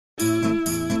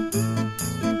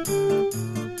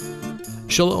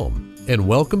Shalom, and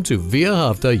welcome to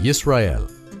V'ahavta Yisrael,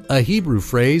 a Hebrew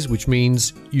phrase which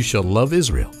means, you shall love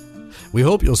Israel. We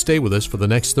hope you'll stay with us for the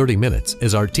next 30 minutes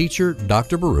as our teacher,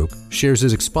 Dr. Baruch, shares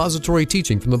his expository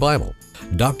teaching from the Bible.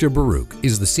 Dr. Baruch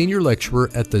is the senior lecturer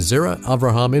at the Zera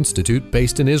Avraham Institute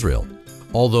based in Israel.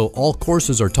 Although all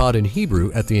courses are taught in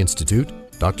Hebrew at the Institute,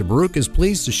 Dr. Baruch is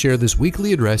pleased to share this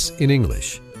weekly address in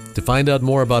English. To find out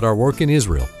more about our work in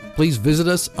Israel, please visit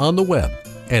us on the web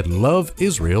at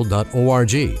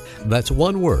loveisrael.org. That's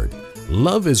one word,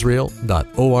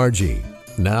 loveisrael.org.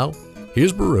 Now,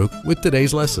 here's Baruch with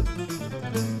today's lesson.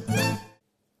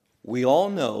 We all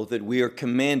know that we are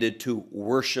commanded to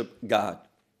worship God.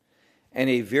 And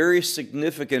a very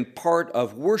significant part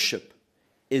of worship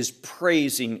is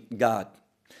praising God.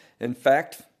 In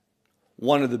fact,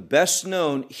 one of the best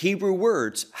known Hebrew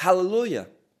words, hallelujah,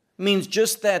 means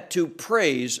just that, to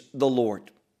praise the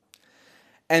Lord.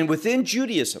 And within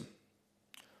Judaism,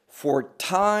 for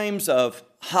times of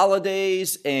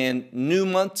holidays and new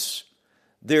months,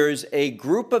 there's a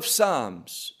group of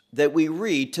psalms that we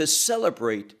read to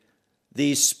celebrate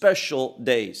these special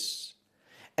days.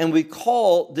 And we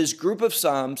call this group of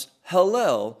psalms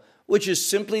Hallel, which is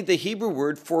simply the Hebrew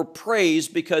word for praise,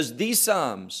 because these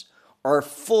psalms are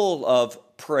full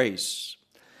of praise.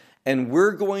 And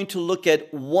we're going to look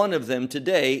at one of them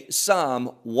today,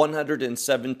 Psalm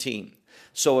 117.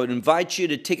 So I invite you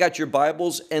to take out your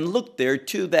Bibles and look there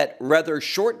to that rather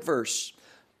short verse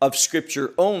of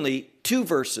Scripture. Only 2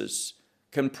 verses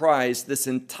comprise this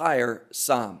entire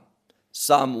psalm,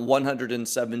 Psalm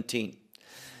 117.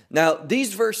 Now,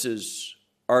 these verses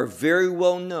are very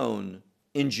well known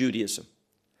in Judaism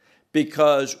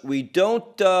because we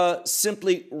don't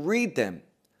simply read them,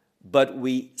 but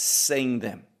we sing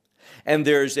them. And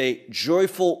there's a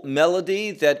joyful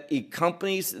melody that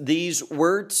accompanies these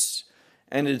words,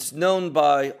 and it's known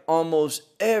by almost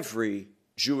every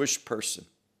Jewish person.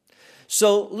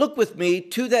 So look with me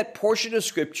to that portion of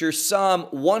Scripture, Psalm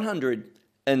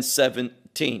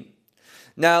 117.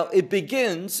 Now, it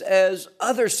begins, as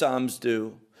other psalms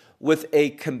do, with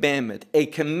a commandment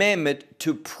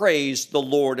to praise the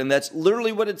Lord. And that's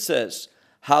literally what it says,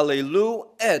 Hallelu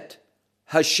et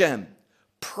Hashem,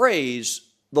 praise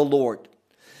the Lord.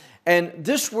 And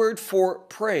this word for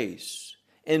praise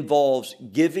involves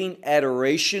giving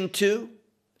adoration to.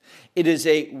 It is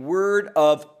a word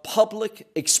of public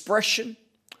expression,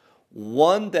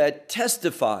 one that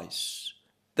testifies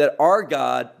that our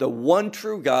God, the one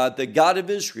true God, the God of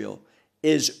Israel,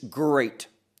 is great.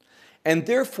 And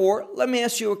therefore, let me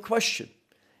ask you a question,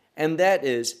 and that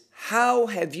is, how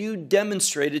have you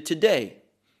demonstrated today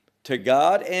to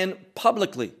God and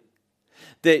publicly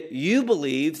that you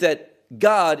believe that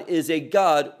God is a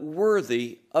God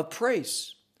worthy of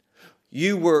praise?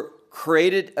 You were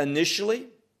created initially,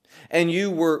 and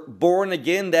you were born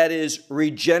again, that is,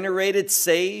 regenerated,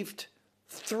 saved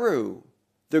through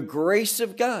the grace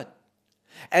of God.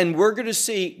 And we're going to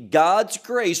see God's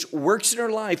grace works in our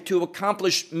life to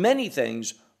accomplish many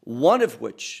things, one of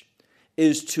which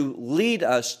is to lead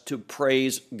us to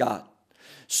praise God.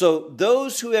 So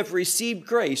those who have received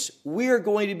grace, we are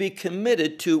going to be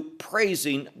committed to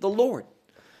praising the Lord.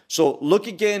 So look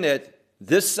again at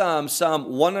this psalm,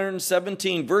 Psalm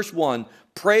 117, verse 1,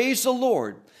 praise the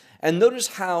Lord. And notice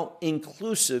how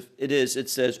inclusive it is. It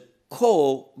says,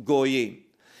 Kol Goyim.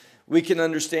 We can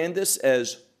understand this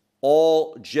as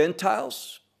all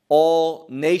Gentiles, all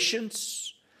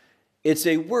nations. It's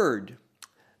a word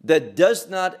that does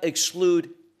not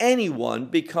exclude anyone,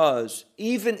 because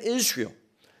even Israel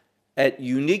at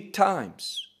unique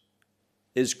times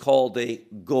is called a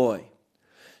Goy.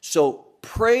 So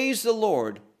praise the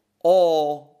Lord,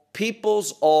 all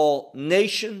peoples, all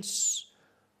nations,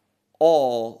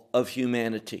 all of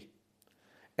humanity.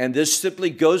 And this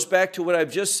simply goes back to what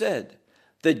I've just said,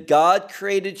 that God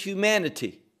created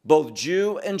humanity, both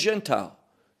Jew and Gentile,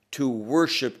 to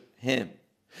worship Him,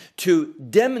 to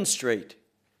demonstrate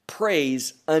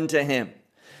praise unto Him.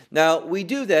 Now, we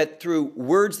do that through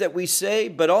words that we say,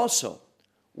 but also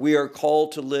we are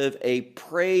called to live a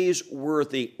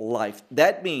praiseworthy life.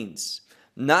 That means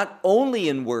not only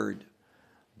in word,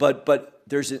 but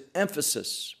there's an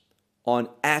emphasis on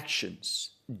actions,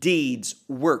 deeds,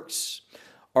 works.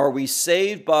 Are we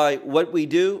saved by what we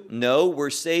do? No, we're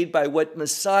saved by what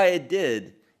Messiah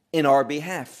did in our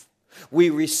behalf. We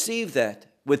receive that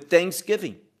with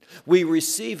thanksgiving. We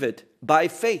receive it by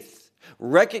faith,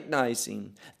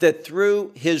 recognizing that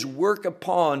through His work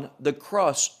upon the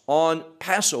cross on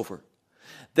Passover,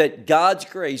 that God's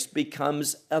grace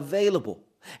becomes available.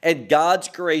 And God's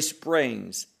grace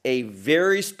brings a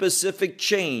very specific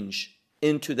change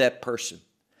into that person.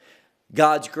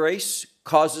 God's grace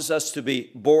causes us to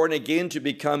be born again, to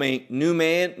become a new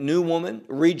man, new woman,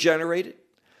 regenerated,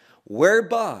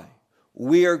 whereby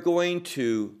we are going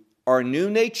to, our new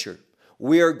nature,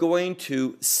 we are going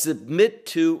to submit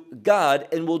to God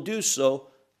and will do so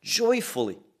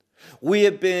joyfully. We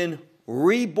have been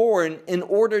reborn in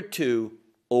order to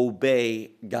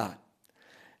obey God.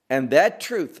 And that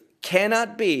truth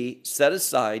cannot be set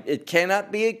aside. It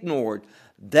cannot be ignored.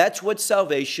 That's what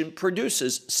salvation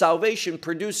produces. Salvation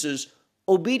produces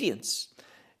obedience.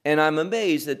 And I'm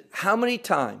amazed at how many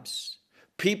times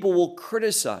people will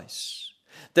criticize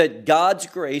that God's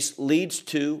grace leads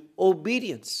to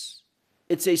obedience.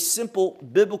 It's a simple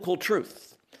biblical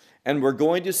truth. And we're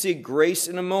going to see grace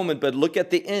in a moment, but look at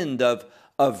the end of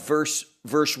verse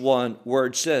 1 where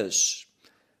it says,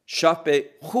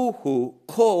 Shape huhu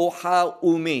ko ha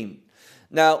umim.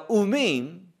 Now,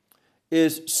 umim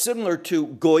is similar to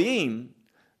goyim.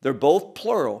 They're both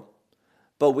plural,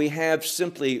 but we have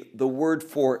simply the word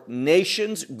for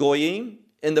nations, goyim,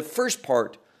 in the first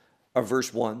part of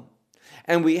verse 1.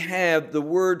 And we have the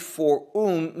word for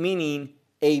meaning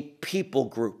a people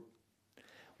group.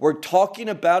 We're talking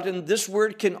about, and this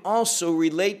word can also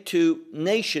relate to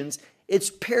nations. It's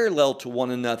parallel to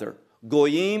one another,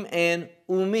 goyim and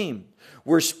umim.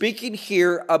 We're speaking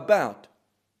here about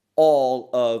all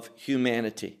of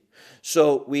humanity.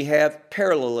 So we have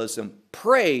parallelism,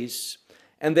 praise,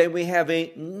 and then we have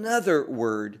another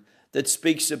word that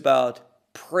speaks about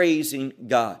praising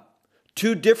God.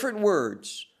 Two different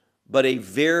words, but a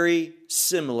very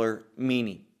similar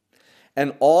meaning.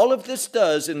 And all of this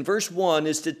does in verse 1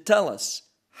 is to tell us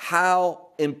how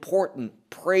important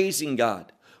praising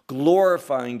God,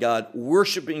 glorifying God,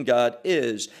 worshiping God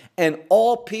is, and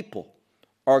all people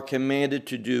are commanded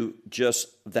to do just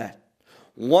that.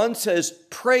 One says,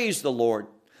 praise the Lord.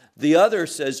 The other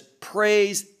says,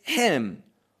 praise Him,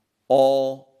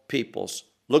 all peoples.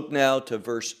 Look now to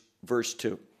verse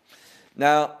 2.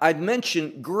 Now, I'd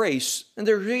mentioned grace, and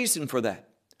there's a reason for that.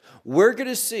 We're going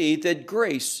to see that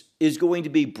grace is going to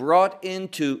be brought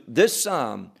into this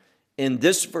psalm in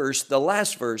this verse, the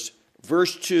last verse,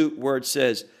 verse 2, where it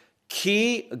says,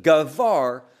 Ki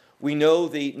Gavar. We know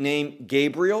the name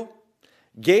Gabriel.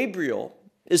 Gabriel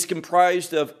is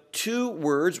comprised of two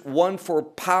words, one for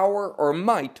power or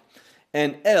might,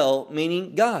 and El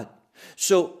meaning God.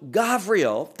 So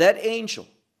Gabriel, that angel,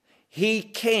 he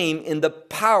came in the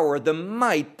power, the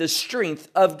might, the strength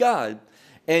of God.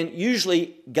 And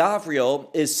usually Gabriel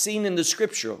is seen in the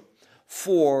scripture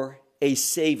for a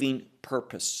saving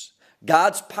purpose.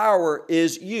 God's power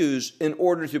is used in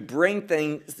order to bring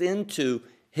things into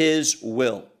His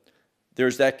will.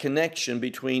 There's that connection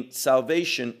between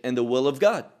salvation and the will of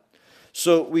God.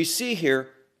 So we see here,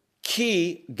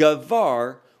 Ki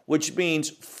Gavar, which means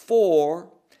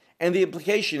for, and the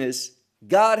implication is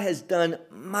God has done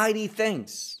mighty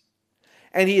things.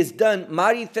 And He has done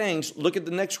mighty things, look at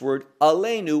the next word,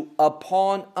 Aleinu,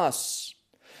 upon us.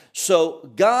 So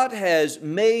God has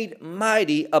made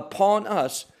mighty upon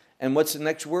us. And what's the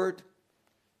next word?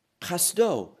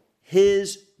 Chasdo,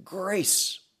 His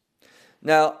grace.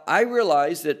 Now, I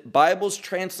realize that Bibles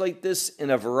translate this in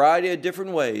a variety of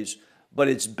different ways, but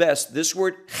it's best, this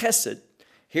word chesed,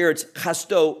 here it's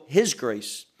chasdo, His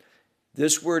grace.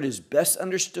 This word is best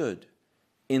understood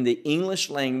in the English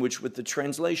language with the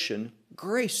translation,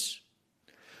 grace.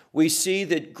 We see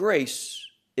that grace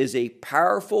is a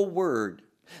powerful word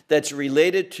that's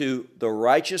related to the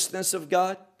righteousness of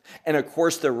God. And of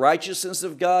course, the righteousness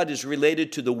of God is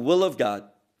related to the will of God.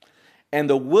 And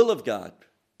the will of God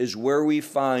is where we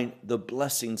find the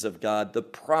blessings of God, the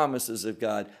promises of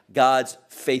God, God's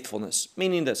faithfulness.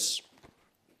 Meaning this,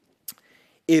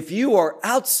 if you are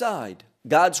outside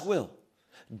God's will,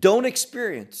 don't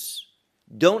expect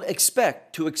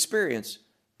to experience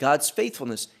God's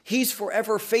faithfulness. He's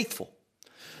forever faithful.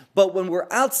 But when we're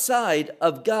outside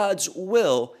of God's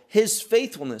will, His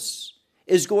faithfulness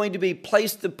is going to be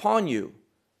placed upon you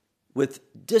with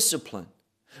discipline,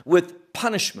 with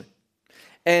punishment.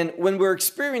 And when we're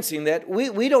experiencing that,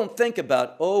 we don't think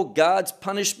about, oh, God's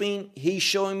punishing me, He's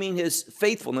showing me His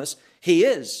faithfulness. He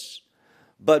is.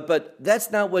 But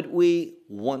that's not what we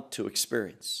want to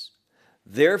experience.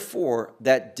 Therefore,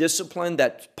 that discipline,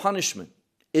 that punishment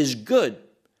is good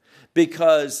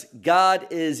because God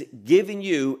is giving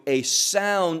you a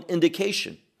sound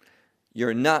indication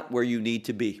you're not where you need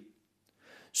to be.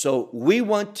 So we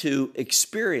want to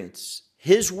experience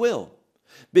His will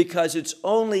because it's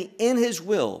only in His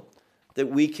will that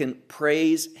we can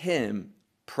praise Him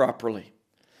properly.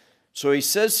 So He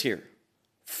says here,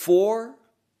 for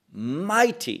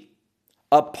mighty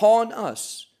upon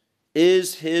us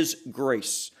is His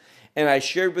grace. And I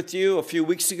shared with you a few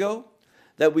weeks ago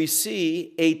that we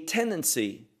see a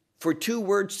tendency for two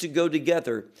words to go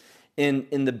together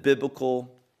in the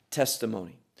biblical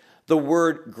testimony. The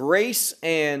word grace,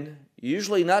 and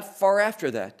usually not far after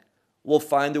that, we'll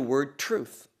find the word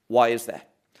truth. Why is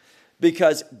that?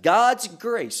 Because God's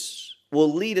grace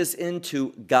will lead us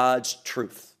into God's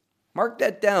truth. Mark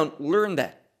that down, learn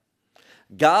that.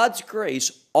 God's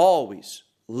grace always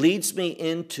leads me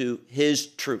into His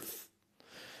truth.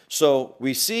 So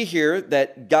we see here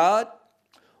that God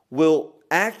will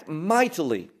act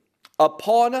mightily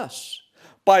upon us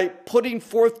by putting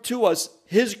forth to us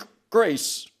His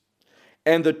grace,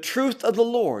 and the truth of the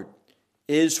Lord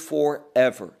is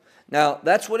forever. Now,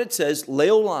 that's what it says,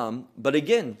 leolam, but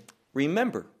again,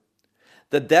 remember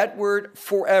that word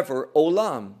forever,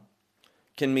 olam,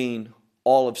 can mean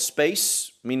all of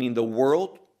space, meaning the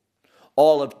world,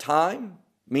 all of time,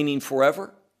 meaning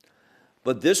forever.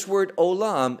 But this word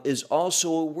olam is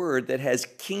also a word that has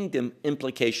kingdom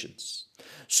implications.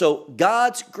 So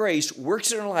God's grace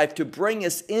works in our life to bring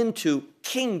us into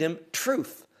kingdom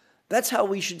truth. That's how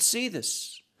we should see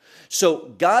this.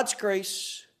 So God's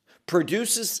grace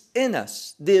produces in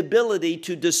us the ability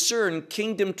to discern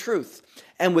kingdom truth.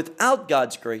 And without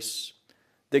God's grace,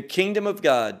 the kingdom of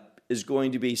God is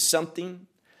going to be something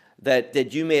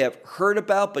that you may have heard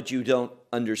about, but you don't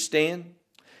understand.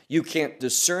 You can't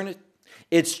discern it.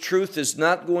 Its truth is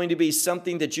not going to be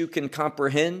something that you can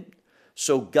comprehend.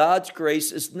 So God's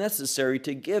grace is necessary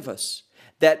to give us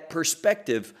that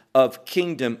perspective of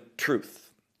kingdom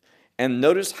truth. And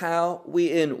notice how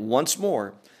we end once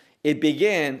more. It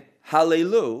began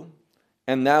hallelujah,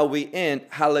 and now we end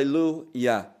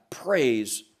hallelujah.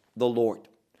 Praise the Lord.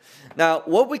 Now,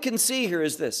 what we can see here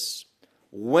is this.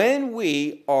 When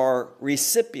we are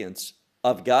recipients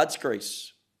of God's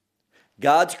grace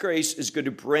is going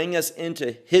to bring us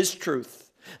into His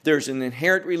truth. There's an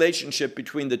inherent relationship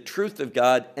between the truth of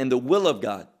God and the will of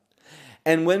God.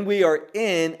 And when we are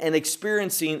in and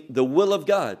experiencing the will of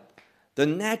God, the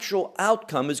natural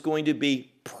outcome is going to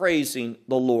be praising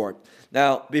the Lord.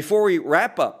 Now, before we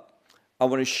wrap up, I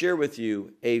want to share with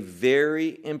you a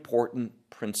very important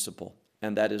principle,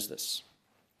 and that is this.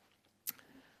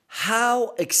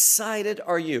 How excited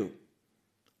are you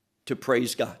to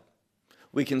praise God?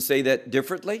 We can say that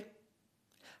differently.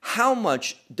 How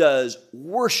much does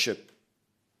worship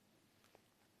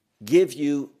give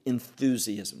you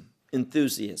enthusiasm?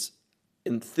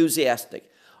 Enthusiastic.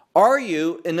 Are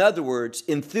you, in other words,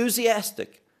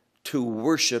 enthusiastic to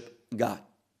worship God?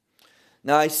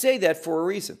 Now, I say that for a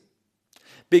reason.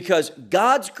 Because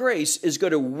God's grace is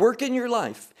going to work in your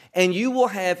life, and you will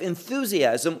have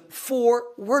enthusiasm for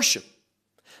worship.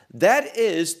 That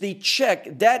is the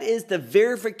check, that is the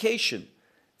verification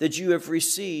that you have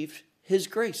received His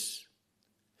grace.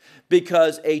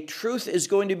 Because a truth is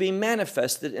going to be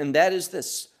manifested, and that is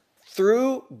this.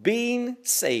 Through being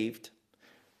saved,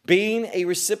 being a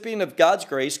recipient of God's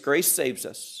grace, grace saves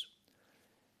us.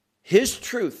 His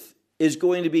truth is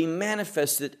going to be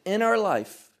manifested in our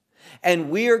life, and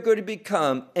we are going to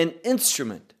become an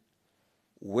instrument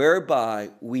whereby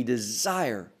we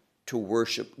desire to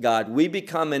worship God. We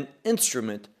become an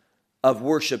instrument of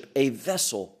worship, a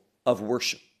vessel of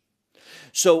worship.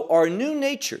 So our new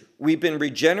nature, we've been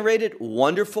regenerated,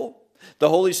 wonderful. The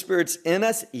Holy Spirit's in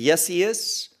us. Yes, He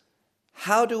is.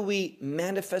 How do we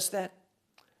manifest that?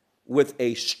 With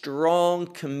a strong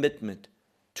commitment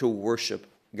to worship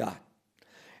God.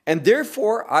 And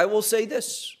therefore, I will say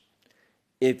this.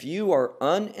 If you are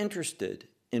uninterested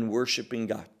in worshiping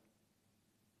God,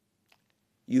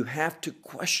 you have to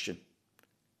question,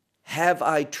 have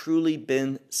I truly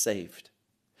been saved?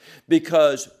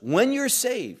 Because when you're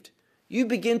saved, you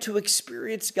begin to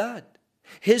experience God.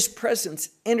 His presence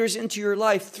enters into your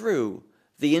life through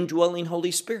the indwelling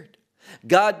Holy Spirit.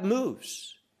 God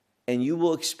moves, and you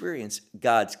will experience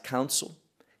God's counsel,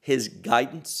 His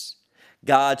guidance.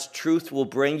 God's truth will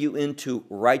bring you into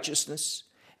righteousness,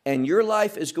 and your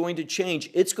life is going to change.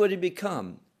 It's going to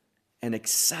become an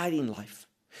exciting life.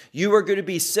 You are going to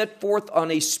be set forth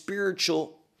on a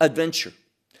spiritual adventure.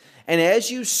 And as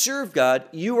you serve God,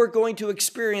 you are going to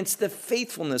experience the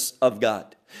faithfulness of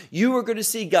God. You are going to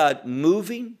see God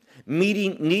moving,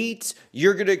 meeting needs.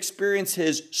 You're going to experience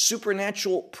His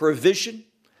supernatural provision.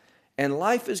 And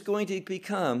life is going to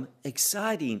become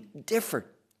exciting, different.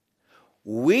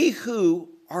 We who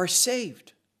are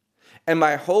saved, and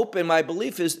my hope and my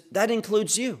belief is that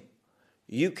includes you.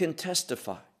 You can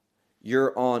testify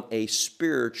you're on a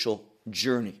spiritual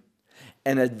journey,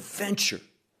 an adventure,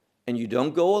 and you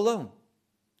don't go alone.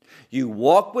 You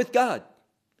walk with God,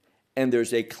 and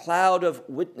there's a cloud of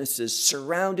witnesses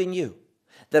surrounding you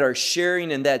that are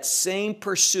sharing in that same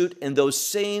pursuit and those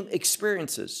same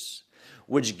experiences,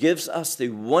 which gives us the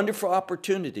wonderful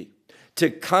opportunity to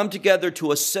come together,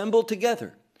 to assemble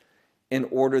together in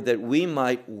order that we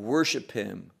might worship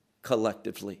Him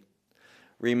collectively.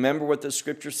 Remember what the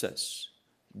scripture says.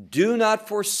 Do not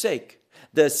forsake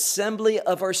the assembly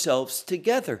of ourselves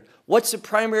together. What's the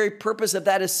primary purpose of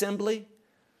that assembly?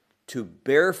 To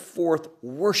bear forth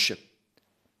worship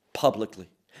publicly,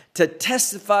 to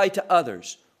testify to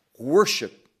others.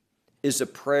 Worship is a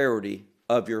priority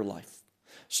of your life.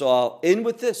 So I'll end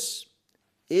with this.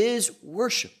 Is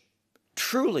worship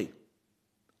truly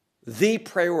the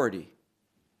priority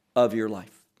of your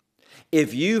life?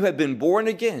 If you have been born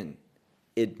again,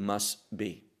 it must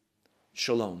be.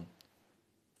 Shalom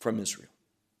from Israel.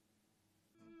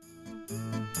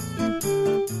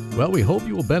 Well, we hope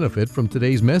you will benefit from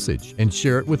today's message and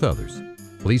share it with others.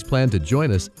 Please plan to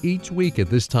join us each week at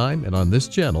this time and on this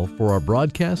channel for our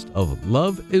broadcast of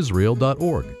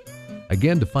loveisrael.org.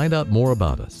 Again, to find out more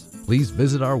about us, please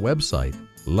visit our website,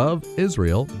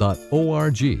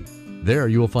 loveisrael.org. There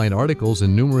you will find articles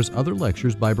and numerous other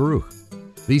lectures by Baruch.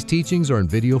 These teachings are in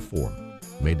video form.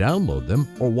 You may download them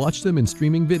or watch them in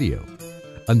streaming video.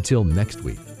 Until next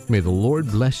week, may the Lord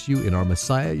bless you in our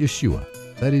Messiah Yeshua,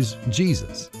 that is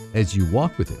Jesus, as you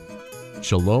walk with Him.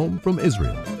 Shalom from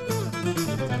Israel.